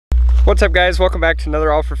What's up, guys? Welcome back to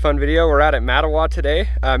another all for fun video. We're out at Mattewa today.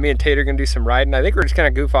 Me and Tate are gonna do some riding. I think we're just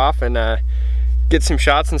gonna goof off and get some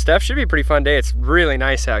shots and stuff. Should be a pretty fun day. It's really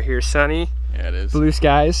nice out here, sunny. Yeah, it is. Blue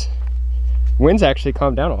skies. Wind's actually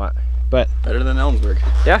calmed down a lot, but better than Elmsburg.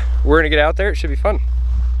 Yeah, we're gonna get out there. It should be fun.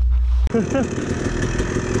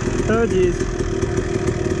 Oh geez.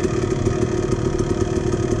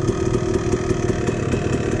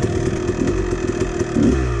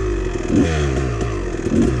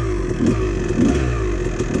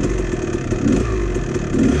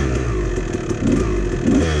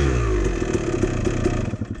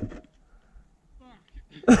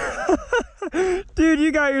 Dude,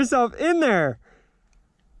 you got yourself in there.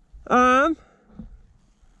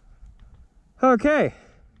 Okay.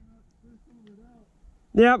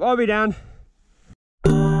 Yep, I'll be down.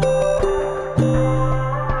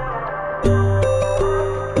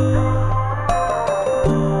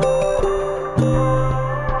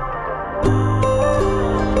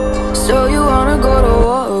 So you wanna go to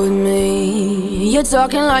war with me? You're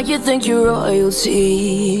talking like you think you're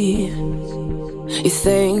royalty. You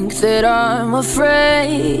think that I'm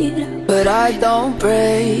afraid, but I don't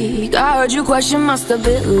break. I heard you question my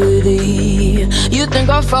stability. You think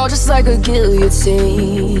I'll fall just like a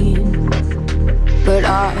guillotine, but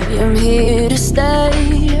I am here to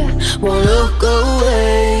stay, won't look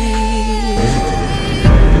away.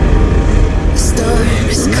 The storm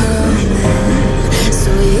is coming,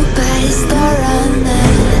 so you better start running.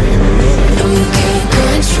 No, you can't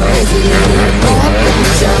control the anymore.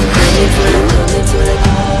 I'm coming for the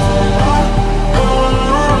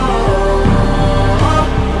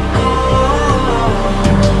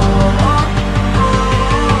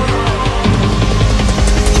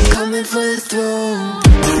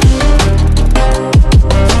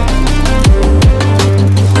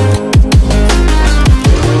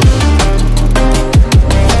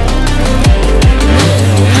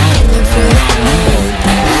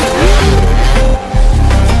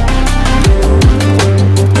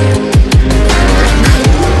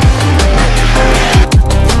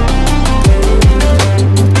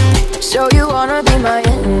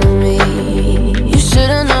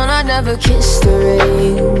kiss the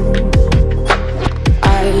rain.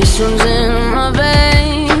 Ice runs in my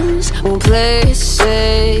veins, won't play it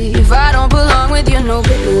safe. I don't belong with your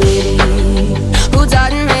nobility. Who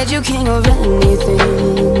died and made you king of anything?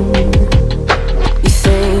 You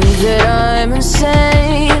think that I'm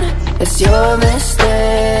insane, that's your mistake.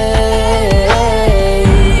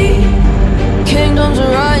 Kingdoms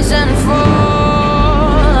rise and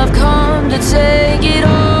fall, I've come to take it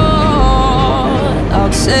all. I'll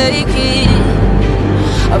take it,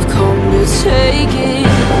 I've come to take it.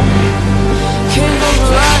 Kingdoms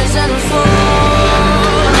rise and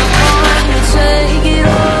fall, I've come to take it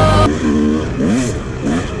all.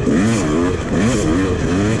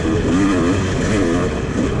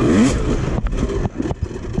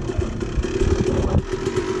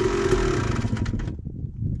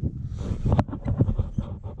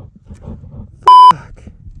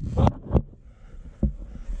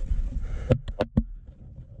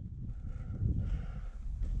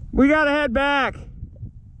 We gotta head back.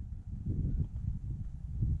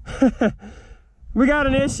 We got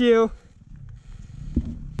an issue.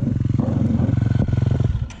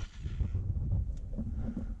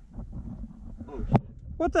 Oh shit.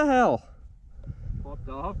 What the hell? Popped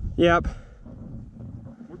off? Yep.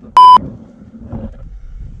 What the f?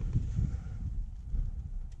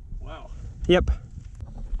 Wow. Yep.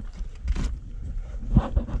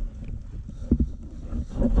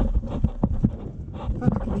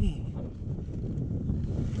 Fuck me.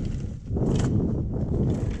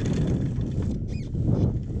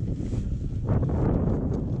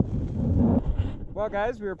 Well,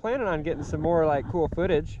 guys, we were planning on getting some more like cool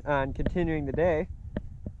footage on continuing the day,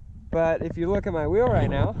 but if you look at my wheel right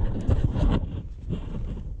now,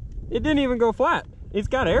 it didn't even go flat. It's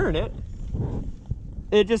got air in it.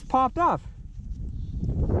 It just popped off.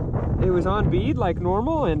 It was on bead like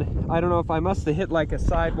normal, and I don't know if I must have hit like a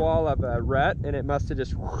sidewall of a rut and it must have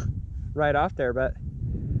just right off there, but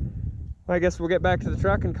I guess we'll get back to the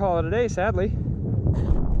truck and call it a day, sadly.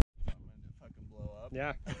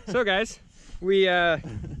 Yeah. So guys, we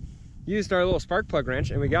used our little spark plug wrench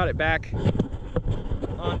and we got it back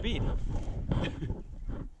on bead.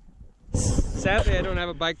 Sadly, I don't have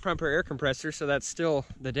a bike pump or air compressor, so that's still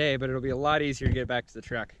the day, but it'll be a lot easier to get back to the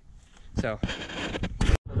truck. So.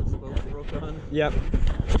 Yep.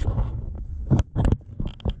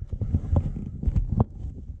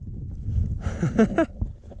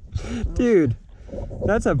 Dude,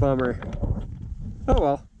 that's a bummer. Oh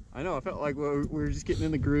well. I know. I felt like we were just getting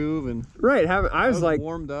in the groove and right. I was like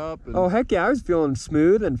warmed up. And... oh heck yeah! I was feeling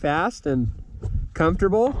smooth and fast and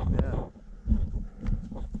comfortable. Yeah.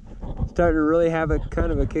 Starting to really have a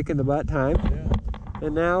kind of a kick in the butt time. Yeah.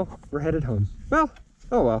 And now we're headed home. Well,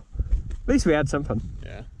 oh well. At least we had some fun.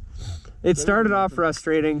 Yeah. It started off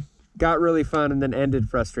frustrating, got really fun, and then ended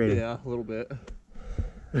frustrating. Yeah, a little bit.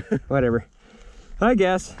 Whatever. I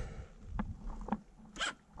guess.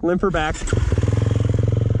 Limp her back.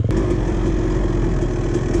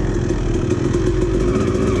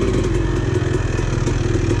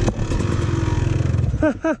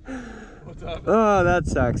 What's up? Oh, that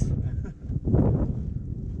sucks.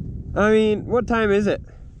 I mean, what time is it?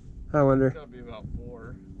 I wonder. It's gotta be about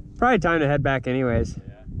 4. Probably time to head back anyways.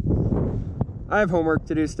 Yeah. I have homework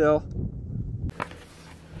to do still.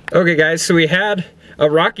 Okay guys, so we had a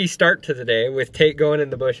rocky start to the day with Tate going in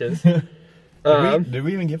the bushes. Did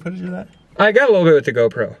we even get footage of that? I got a little bit with the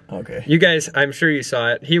GoPro. Okay. You guys, I'm sure you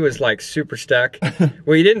saw it. He was like super stuck.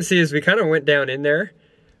 What you didn't see is we kind of went down in there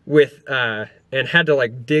with, and had to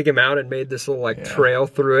like dig him out and made this little like trail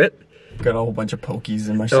through it. Got a whole bunch of pokies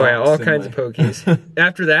in my socks. Oh yeah, all kinds of pokies.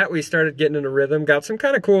 After that, we started getting in a rhythm, got some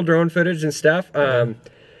kind of cool drone footage and stuff,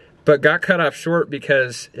 but got cut off short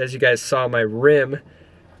because, as you guys saw, my rim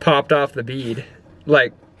popped off the bead,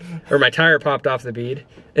 or my tire popped off the bead,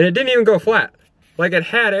 and it didn't even go flat. Like it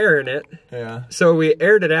had air in it. Yeah. So we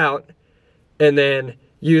aired it out, and then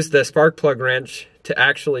used the spark plug wrench to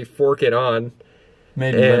actually fork it on.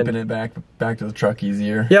 Maybe limping it back to the truck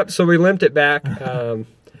easier. Yep. So we limped it back.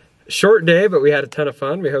 Short day, but we had a ton of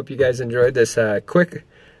fun. We hope you guys enjoyed this quick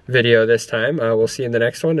video this time. We'll see you in the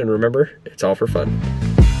next one, and remember, it's all for fun.